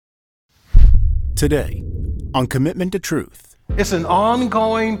Today, on Commitment to Truth. It's an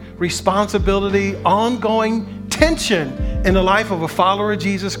ongoing responsibility, ongoing tension in the life of a follower of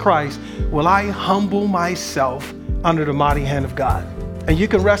Jesus Christ. Will I humble myself under the mighty hand of God? And you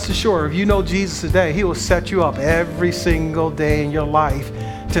can rest assured, if you know Jesus today, he will set you up every single day in your life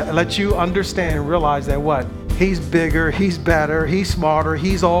to let you understand and realize that what? He's bigger, he's better, he's smarter,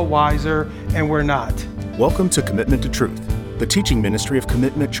 he's all wiser, and we're not. Welcome to Commitment to Truth, the teaching ministry of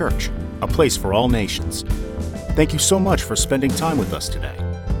Commitment Church, a place for all nations. Thank you so much for spending time with us today.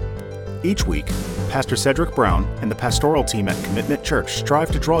 Each week, Pastor Cedrick Brown and the pastoral team at Commitment Church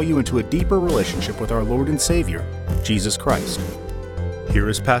strive to draw you into a deeper relationship with our Lord and Savior, Jesus Christ. Here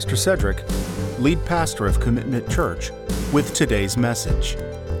is Pastor Cedrick, lead pastor of Commitment Church, with today's message.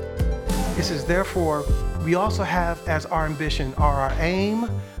 It says, therefore, we also have as our ambition, our aim,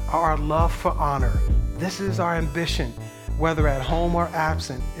 our love for honor. This is our ambition, whether at home or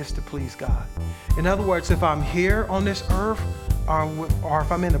absent, is to please God. In other words, if I'm here on this earth, or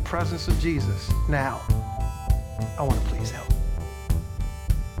if I'm in the presence of Jesus now, I want to please him.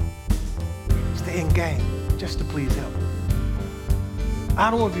 It's the end game, just to please him.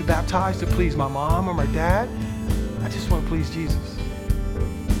 I don't want to be baptized to please my mom or my dad. I just want to please Jesus.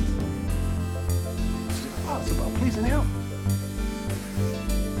 It's about pleasing him.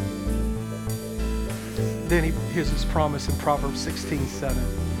 Then here's his promise in Proverbs 16:7.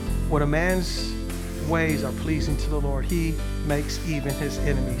 When a man's ways are pleasing to the Lord, he makes even his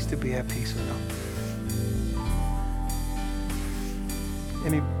enemies to be at peace with him.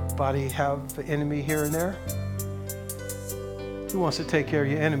 Anybody have an enemy here and there? He wants to take care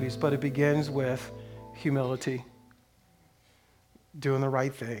of your enemies, but it begins with humility, doing the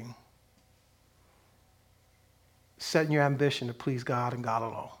right thing, setting your ambition to please God and God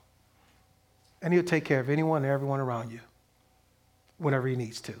alone. And he'll take care of anyone and everyone around you whenever he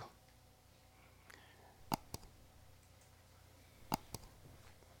needs to.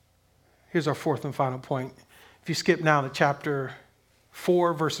 Here's our fourth and final point. If you skip now to chapter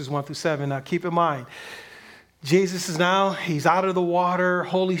 4, verses 1 through 7, now keep in mind, Jesus is now, he's out of the water,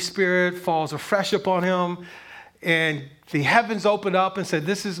 Holy Spirit falls afresh upon him, and the heavens opened up and said,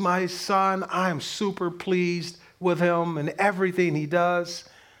 this is my son, I am super pleased with him and everything he does.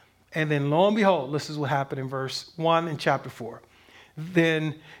 And then lo and behold, this is what happened in verse 1 in chapter 4.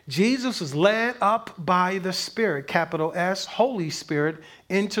 Then Jesus was led up by the Spirit, capital S, Holy Spirit,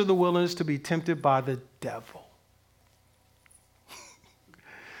 into the wilderness to be tempted by the devil.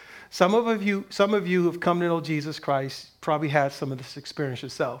 Some of you who have come to know Jesus Christ probably had some of this experience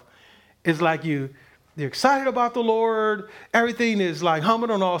yourself. It's like you're excited about the Lord. Everything is like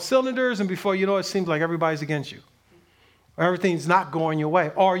humming on all cylinders. And before you know it, seems like everybody's against you. Or everything's not going your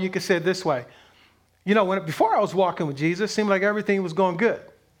way. Or you could say it this way. You know, before I was walking with Jesus, it seemed like everything was going good.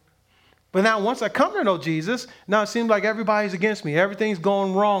 But now once I come to know Jesus, now it seems like everybody's against me. Everything's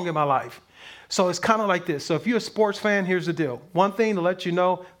going wrong in my life. So it's kind of like this. So if you're a sports fan, here's the deal. One thing to let you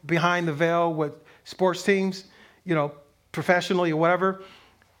know behind the veil with sports teams, you know, professionally or whatever,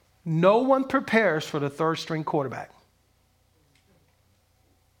 no one prepares for the third string quarterback.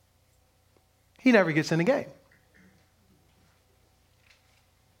 He never gets in the game.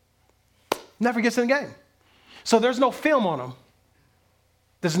 Never gets in the game. So there's no film on him.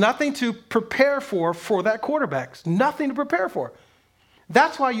 There's nothing to prepare for that quarterback. Nothing to prepare for.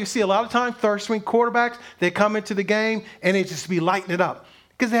 That's why you see a lot of times third string quarterbacks, they come into the game and they just be lighting it up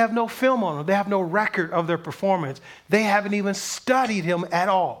because they have no film on them. They have no record of their performance. They haven't even studied him at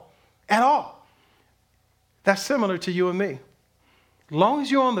all. At all. That's similar to you and me. As long as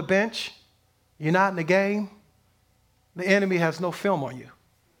you're on the bench, you're not in the game, the enemy has no film on you.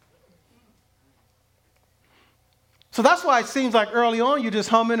 So that's why it seems like early on you're just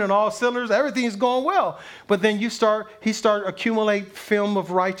humming on all cylinders, everything's going well. But then he start accumulate film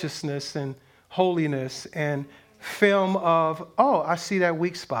of righteousness and holiness and film of, oh, I see that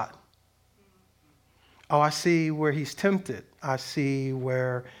weak spot. Oh, I see where he's tempted. I see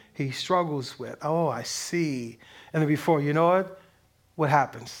where he struggles with. Oh, I see. And then before you know it, what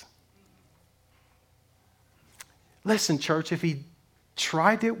happens? Listen, church, if he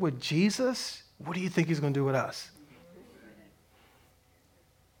tried it with Jesus, what do you think he's going to do with us?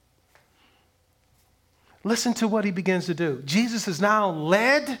 Listen to what he begins to do. Jesus is now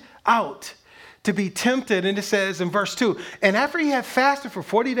led out to be tempted. And it says in verse 2, and after he had fasted for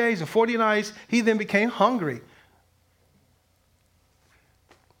 40 days and 40 nights, he then became hungry.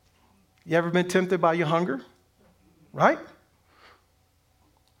 You ever been tempted by your hunger? Right?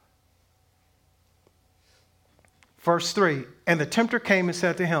 Verse 3, and the tempter came and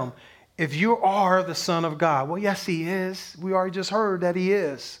said to him, if you are the Son of God. Well, yes, he is. We already just heard that he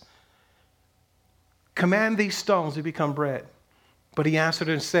is. Command these stones to become bread. But he answered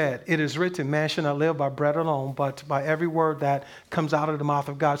and said, it is written, man shall not live by bread alone, but by every word that comes out of the mouth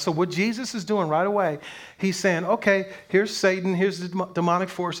of God. So what Jesus is doing right away, he's saying, okay, here's Satan, here's the demonic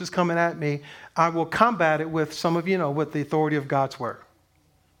forces coming at me. I will combat it with some of you know, with the authority of God's word.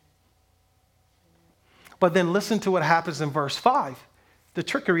 But then listen to what happens in verse 5, the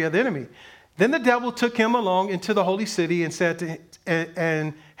trickery of the enemy. Then the devil took him along into the holy city and said to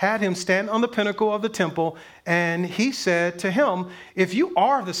and had him stand on the pinnacle of the temple. And he said to him, if you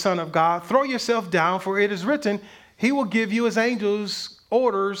are the Son of God, throw yourself down, for it is written, he will give you his angels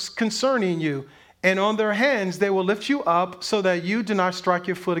orders concerning you. And on their hands they will lift you up so that you do not strike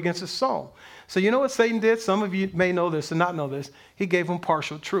your foot against a stone. So you know what Satan did? Some of you may know this and not know this. He gave him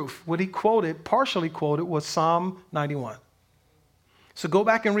partial truth. What he partially quoted, was Psalm 91. So go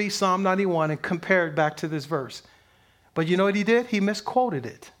back and read Psalm 91 and compare it back to this verse. But you know what he did? He misquoted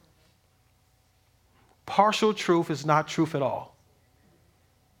it. Partial truth is not truth at all.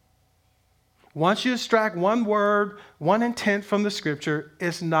 Once you extract one word, one intent from the scripture,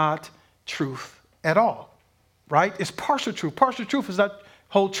 it's not truth at all, right? It's partial truth. Partial truth is not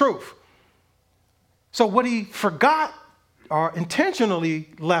whole truth. So what he forgot or intentionally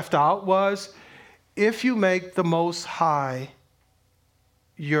left out was, if you make the Most High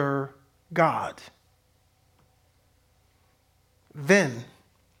your God, then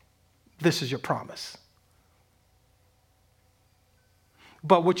this is your promise.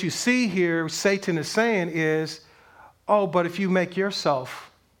 But what you see here, Satan is saying is, oh, but if you make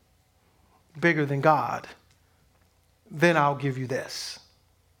yourself bigger than God, then I'll give you this.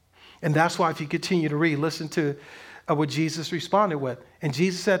 And that's why if you continue to read, listen to what Jesus responded with. And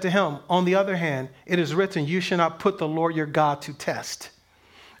Jesus said to him, on the other hand, it is written, you shall not put the Lord your God to test.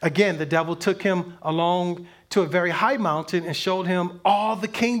 Again, the devil took him along to a very high mountain and showed him all the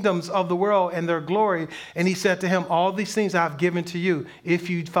kingdoms of the world and their glory. And he said to him, all these things I've given to you, if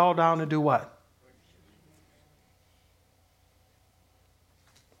you fall down and do what?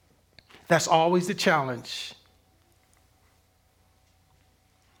 That's always the challenge.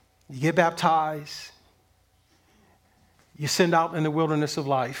 You get baptized. You send out in the wilderness of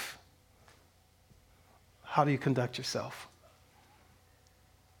life. How do you conduct yourself?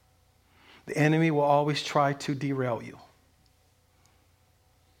 The enemy will always try to derail you.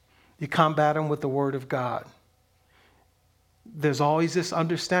 You combat him with the word of God. There's always this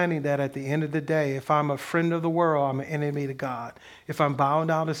understanding that at the end of the day, if I'm a friend of the world, I'm an enemy to God. If I'm bowing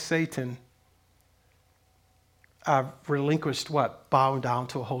down to Satan, I've relinquished what? Bowing down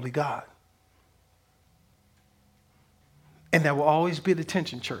to a holy God. And that will always be the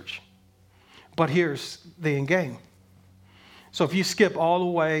tension, church. But here's the end game. So if you skip all the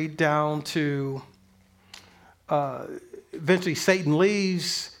way down to eventually Satan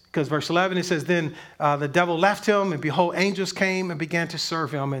leaves, because verse 11, it says, then the devil left him, and behold, angels came and began to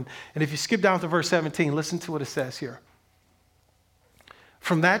serve him. And if you skip down to verse 17, listen to what it says here.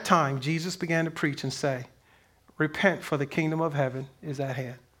 From that time, Jesus began to preach and say, repent, for the kingdom of heaven is at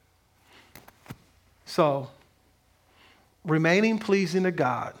hand. So, remaining pleasing to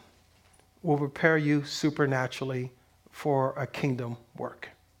God will prepare you supernaturally for a kingdom work.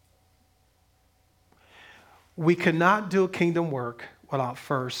 We cannot do a kingdom work without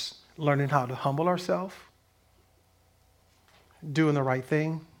first learning how to humble ourselves, doing the right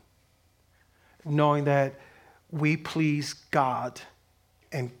thing, knowing that we please God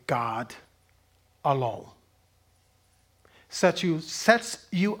and God alone. Sets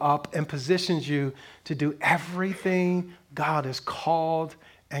you up and positions you to do everything God has called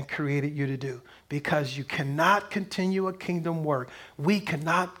and created you to do, because you cannot continue a kingdom work. We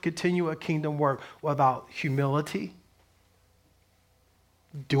cannot continue a kingdom work without humility,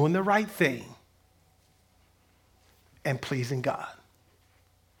 doing the right thing, and pleasing God.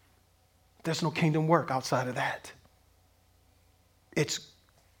 There's no kingdom work outside of that. It's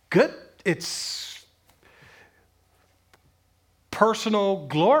good. It's personal,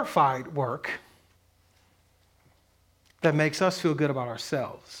 glorified work that makes us feel good about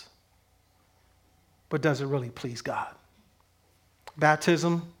ourselves, but does it really please God?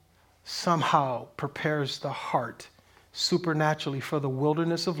 Baptism somehow prepares the heart supernaturally for the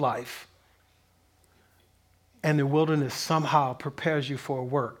wilderness of life, and the wilderness somehow prepares you for a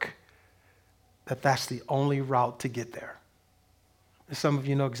work that's the only route to get there. And some of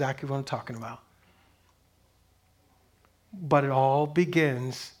you know exactly what I'm talking about. But it all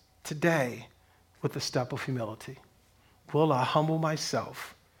begins today with a step of humility. Will I humble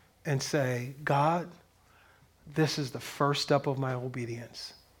myself and say, God, this is the first step of my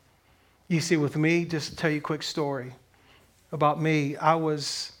obedience. You see, with me, just to tell you a quick story about me, I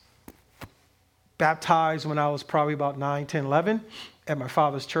was baptized when I was probably about 9, 10, 11 at my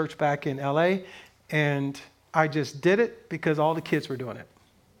father's church back in LA. And I just did it because all the kids were doing it.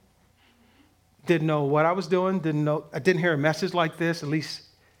 Didn't know what I was doing. I didn't hear a message like this. At least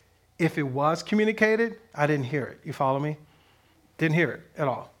if it was communicated, I didn't hear it. You follow me? Didn't hear it at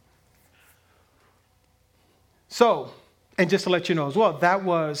all. So, and just to let you know as well,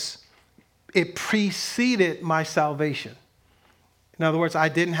 it preceded my salvation. In other words, I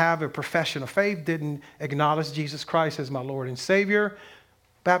didn't have a profession of faith, didn't acknowledge Jesus Christ as my Lord and Savior,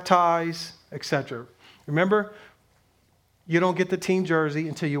 baptized, etc. Remember, you don't get the team jersey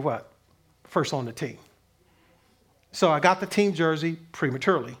until you what? First on the team. So I got the team jersey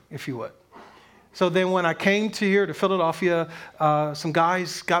prematurely, if you would. So then when I came to Philadelphia, some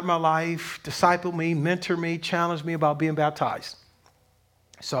guys got in my life, discipled me, mentored me, challenged me about being baptized.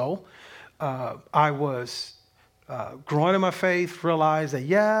 So I was growing in my faith, realized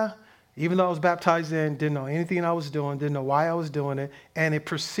that, even though I was baptized in, didn't know anything I was doing, didn't know why I was doing it, and it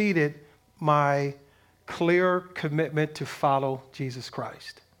preceded my clear commitment to follow Jesus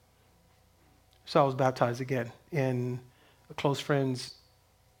Christ. So I was baptized again in a close friend's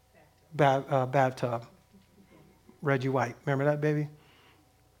bathtub. Reggie White, remember that baby?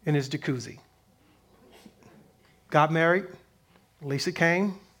 In his jacuzzi. Got married. Lisa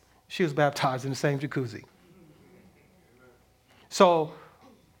came. She was baptized in the same jacuzzi. So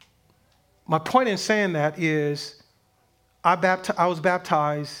my point in saying that is I was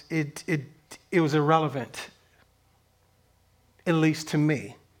baptized. It was irrelevant, at least to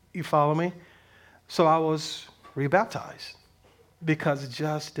me. You follow me? So I was rebaptized because it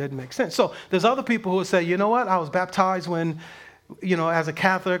just didn't make sense. So there's other people who would say, you know what? I was baptized when, as a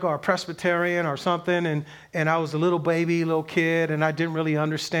Catholic or a Presbyterian or something, and I was a little kid, and I didn't really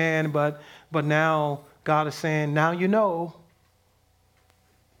understand, but now God is saying, now you know,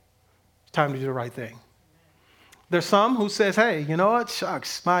 it's time to do the right thing. There's some who says, hey, you know what?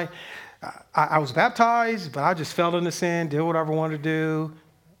 Shucks, I was baptized, but I just fell into sin, did whatever I wanted to do.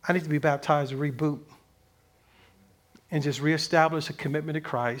 I need to be baptized to reboot and just reestablish a commitment to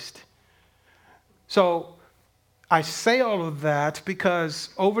Christ. So I say all of that because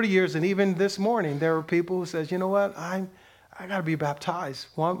over the years, and even this morning, there were people who says, you know what, I got to be baptized.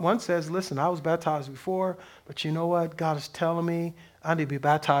 One says, listen, I was baptized before, but you know what? God is telling me I need to be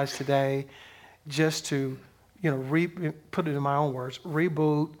baptized today just to, put it in my own words,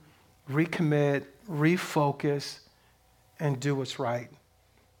 reboot, recommit, refocus, and do what's right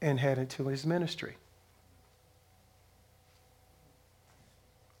and head into his ministry.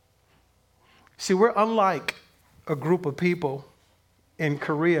 See, we're unlike a group of people in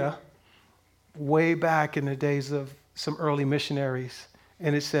Korea way back in the days of some early missionaries,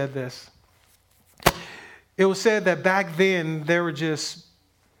 and it said this. It was said that back then there were just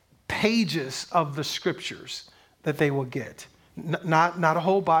pages of the scriptures that they would get. Not a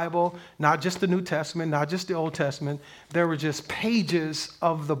whole Bible, not just the New Testament, not just the Old Testament. There were just pages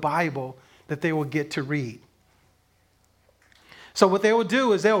of the Bible that they would get to read. So what they would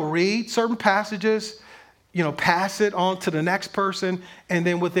do is they'll read certain passages, pass it on to the next person, and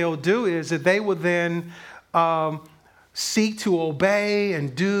then what they'll do is that they would then seek to obey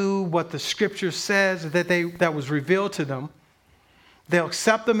and do what the scripture says that was revealed to them. They'll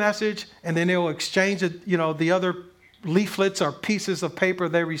accept the message, and then they'll exchange it, the other leaflets or pieces of paper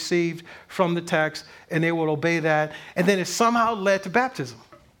they received from the text, and they will obey that. And then it somehow led to baptism.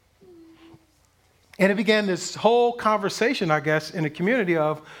 And it began this whole conversation, I guess, in the community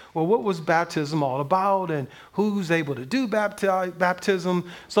of, well, what was baptism all about, and who's able to do baptism?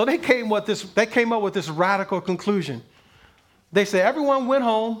 So they came up with this radical conclusion. They said everyone went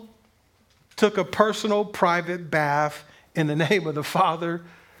home, took a personal, private bath in the name of the Father,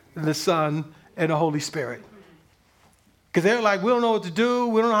 the Son, and the Holy Spirit. Because they're like, we don't know what to do.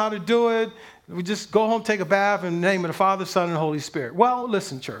 We don't know how to do it. We just go home, take a bath in the name of the Father, Son, and the Holy Spirit. Well,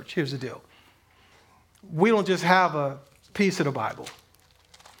 listen, church, here's the deal. We don't just have a piece of the Bible.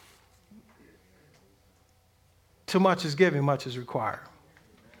 Too much is given, much is required.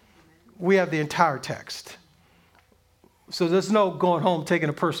 We have the entire text. So there's no going home, taking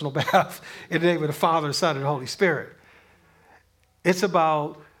a personal bath in the name of the Father, Son, and the Holy Spirit. It's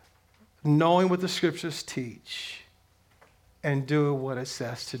about knowing what the scriptures teach and doing what it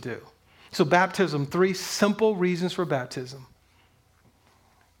says to do. So baptism, 3 simple reasons for baptism.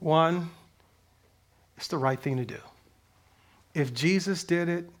 1, it's the right thing to do. If Jesus did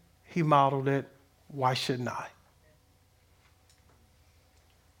it, he modeled it, why shouldn't I?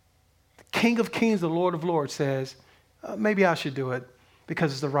 The King of Kings, the Lord of Lords says, maybe I should do it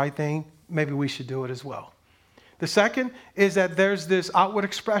because it's the right thing. Maybe we should do it as well. The second is that there's this outward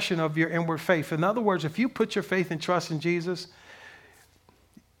expression of your inward faith. In other words, if you put your faith and trust in Jesus,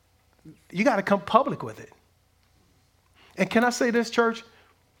 you got to come public with it. And can I say this, church?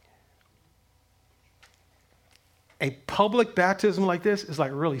 A public baptism like this is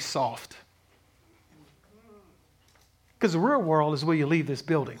like really soft. Because the real world is where you leave this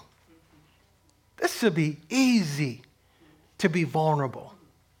building. This should be easy to be vulnerable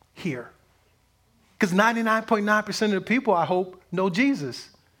here. Because 99.9% of the people, I hope, know Jesus.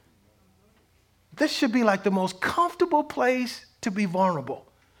 This should be like the most comfortable place to be vulnerable.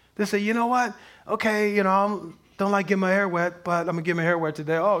 They say, you know what? Okay, I don't like getting my hair wet, but I'm going to get my hair wet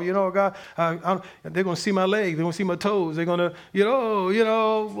today. Oh, God, they're going to see my legs. They're going to see my toes. They're going to,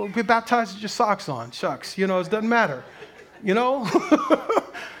 we'll get baptized with your socks on. Shucks, it doesn't matter. We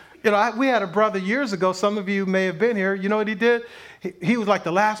had a brother years ago. Some of you may have been here. You know what he did? He was like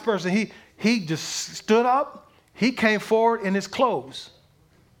the last person. He just stood up. He came forward in his clothes.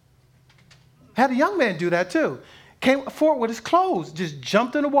 Had a young man do that too. Came forward with his clothes, just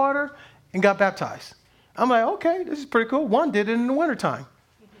jumped in the water and got baptized. I'm like, okay, this is pretty cool. One did it in the wintertime.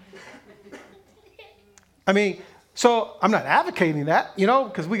 So I'm not advocating that,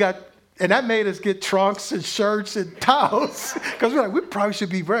 because and that made us get trunks and shirts and towels, because we're like, we probably should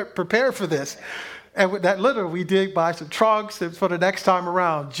be prepared for this. And with that literally, we did buy some trunks for the next time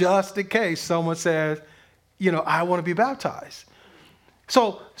around, just in case someone says, I want to be baptized.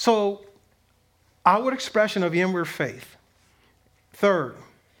 So outward expression of inward faith. Third,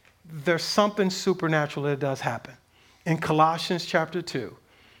 there's something supernatural that does happen. In Colossians chapter 2,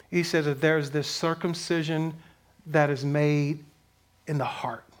 he says that there's this circumcision that is made in the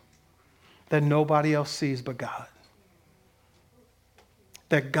heart that nobody else sees but God.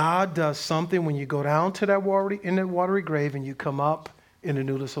 That God does something when you go down to that watery grave and you come up in the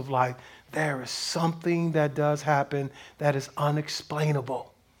newness of life. There is something that does happen that is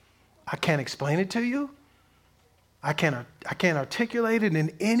unexplainable. I can't explain it to you. I can't articulate it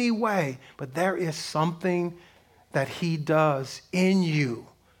in any way, but there is something that he does in you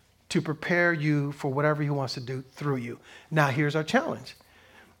to prepare you for whatever he wants to do through you. Now, here's our challenge.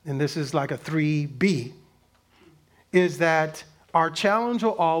 And this is like a 3B, is that our challenge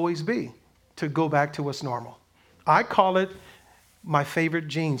will always be to go back to what's normal. I call it my favorite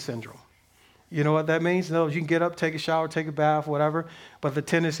jean syndrome. You know what that means? No, you can get up, take a shower, take a bath, whatever. But the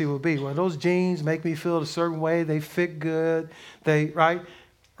tendency will be, well, those jeans make me feel a certain way. They fit good. They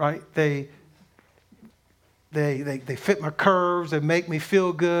fit my curves. They make me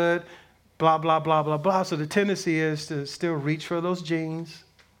feel good. Blah, blah, blah, blah, blah. So the tendency is to still reach for those jeans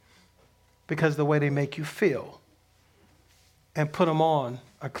because of the way they make you feel and put them on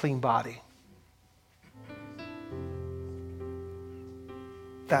a clean body.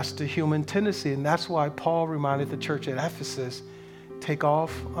 That's the human tendency, and that's why Paul reminded the church at Ephesus, take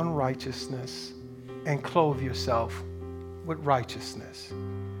off unrighteousness and clothe yourself with righteousness.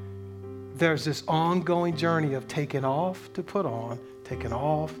 There's this ongoing journey of taking off to put on, taking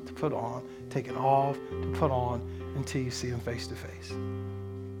off to put on, taking off to put on until you see him face to face.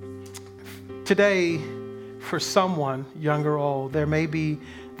 Today, for someone, young or old, there may be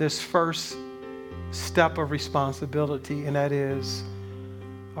this first step of responsibility, and that is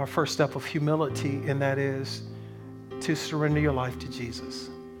our first step of humility, and that is to surrender your life to Jesus.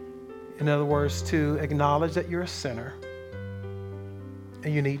 In other words, to acknowledge that you're a sinner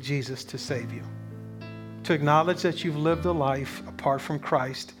and you need Jesus to save you. To acknowledge that you've lived a life apart from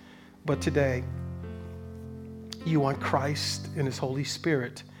Christ, but today you want Christ and his Holy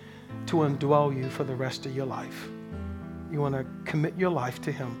Spirit to indwell you for the rest of your life. You want to commit your life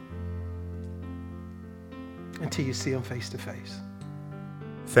to him until you see him face to face.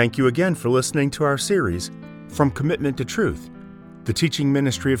 Thank you again for listening to our series, From Commitment to Truth, the teaching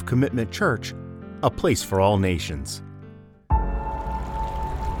ministry of Commitment Church, a place for all nations.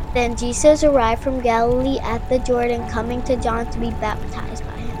 Then Jesus arrived from Galilee at the Jordan, coming to John to be baptized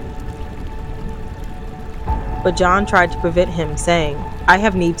by him. But John tried to prevent him, saying, I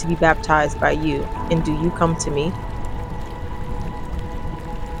have need to be baptized by you, and do you come to me?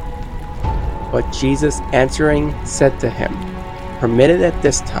 But Jesus answering said to him, Permit it at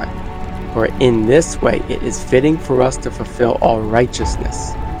this time, for in this way it is fitting for us to fulfill all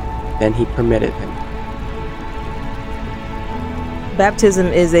righteousness. Then he permitted him. Baptism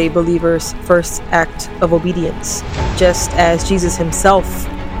is a believer's first act of obedience, just as Jesus himself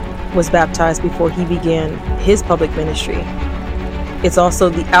was baptized before he began his public ministry. It's also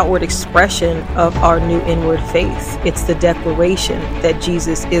the outward expression of our new inward faith. It's the declaration that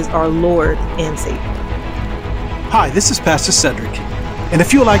Jesus is our Lord and Savior. Hi, this is Pastor Cedrick. And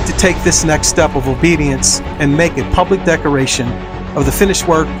if you would like to take this next step of obedience and make a public declaration of the finished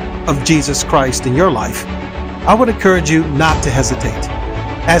work of Jesus Christ in your life, I would encourage you not to hesitate.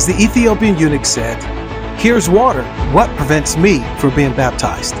 As the Ethiopian eunuch said, "Here's water. What prevents me from being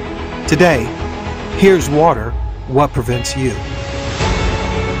baptized?" Today, here's water. What prevents you?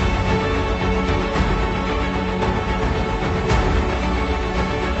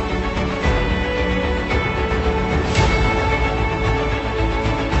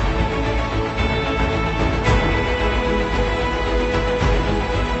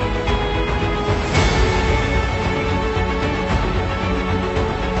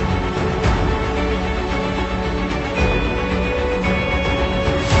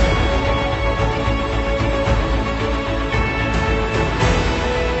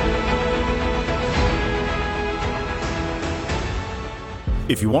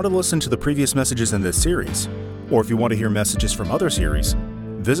 If you want to listen to the previous messages in this series, or if you want to hear messages from other series,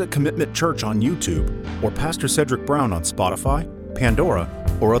 visit Commitment Church on YouTube or Pastor Cedrick Brown on Spotify, Pandora,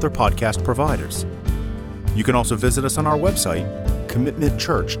 or other podcast providers. You can also visit us on our website,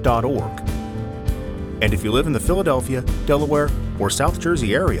 commitmentchurch.org. And if you live in the Philadelphia, Delaware, or South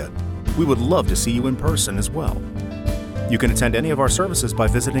Jersey area, we would love to see you in person as well. You can attend any of our services by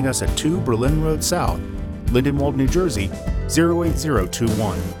visiting us at 2 Berlin Road South, Lindenwold, New Jersey,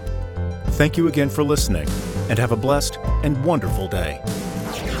 08021. Thank you again for listening, and have a blessed and wonderful day.